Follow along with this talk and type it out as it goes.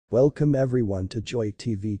Welcome everyone to Joy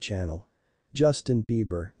TV channel. Justin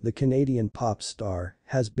Bieber, the Canadian pop star,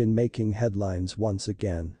 has been making headlines once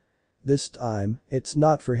again. This time, it's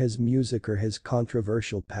not for his music or his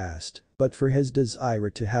controversial past, but for his desire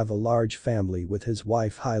to have a large family with his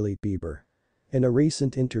wife Hailey Bieber. In a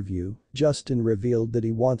recent interview, Justin revealed that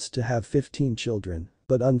he wants to have 15 children,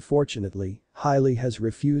 but unfortunately, Hailey has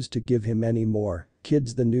refused to give him any more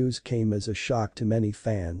kids. The news came as a shock to many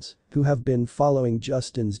fans who have been following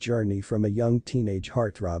Justin's journey from a young teenage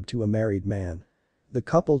heartthrob to a married man. The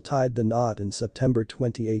couple tied the knot in September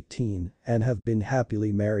 2018 and have been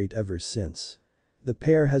happily married ever since. The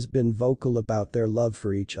pair has been vocal about their love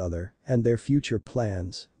for each other and their future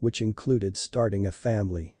plans, which included starting a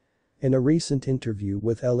family. In a recent interview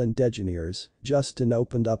with Ellen DeGeneres, Justin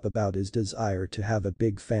opened up about his desire to have a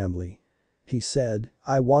big family. He said,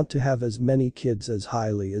 "I want to have as many kids as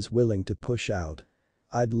Hailey is willing to push out.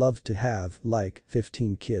 I'd love to have, like,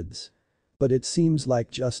 15 kids. But it seems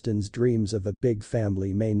like Justin's dreams of a big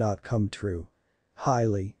family may not come true."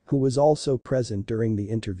 Hailey, who was also present during the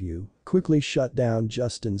interview, quickly shut down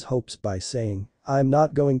Justin's hopes by saying, "I'm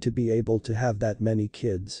not going to be able to have that many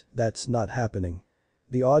kids, that's not happening."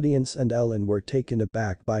 The audience and Ellen were taken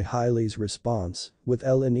aback by Hailey's response, with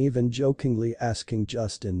Ellen even jokingly asking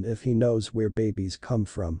Justin if he knows where babies come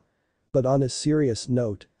from. But on a serious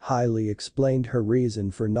note, Hailey explained her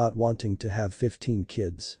reason for not wanting to have 15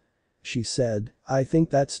 kids. She said, "I think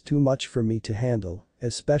that's too much for me to handle,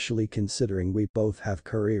 especially considering we both have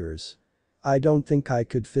careers. I don't think I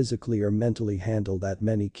could physically or mentally handle that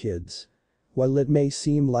many kids." While it may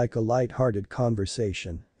seem like a light-hearted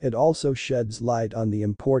conversation, it also sheds light on the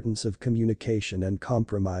importance of communication and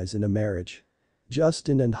compromise in a marriage.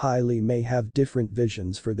 Justin and Hailey may have different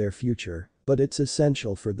visions for their future, but it's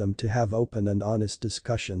essential for them to have open and honest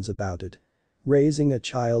discussions about it. Raising a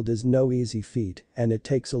child is no easy feat, and it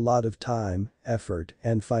takes a lot of time, effort,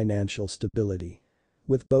 and financial stability.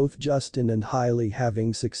 With both Justin and Hailey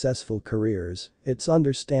having successful careers, it's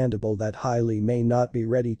understandable that Hailey may not be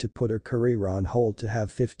ready to put her career on hold to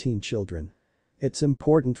have 15 children. It's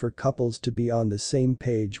important for couples to be on the same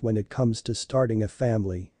page when it comes to starting a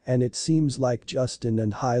family, and it seems like Justin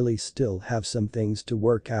and Hailey still have some things to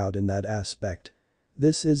work out in that aspect.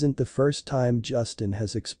 This isn't the first time Justin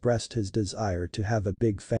has expressed his desire to have a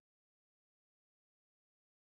big family.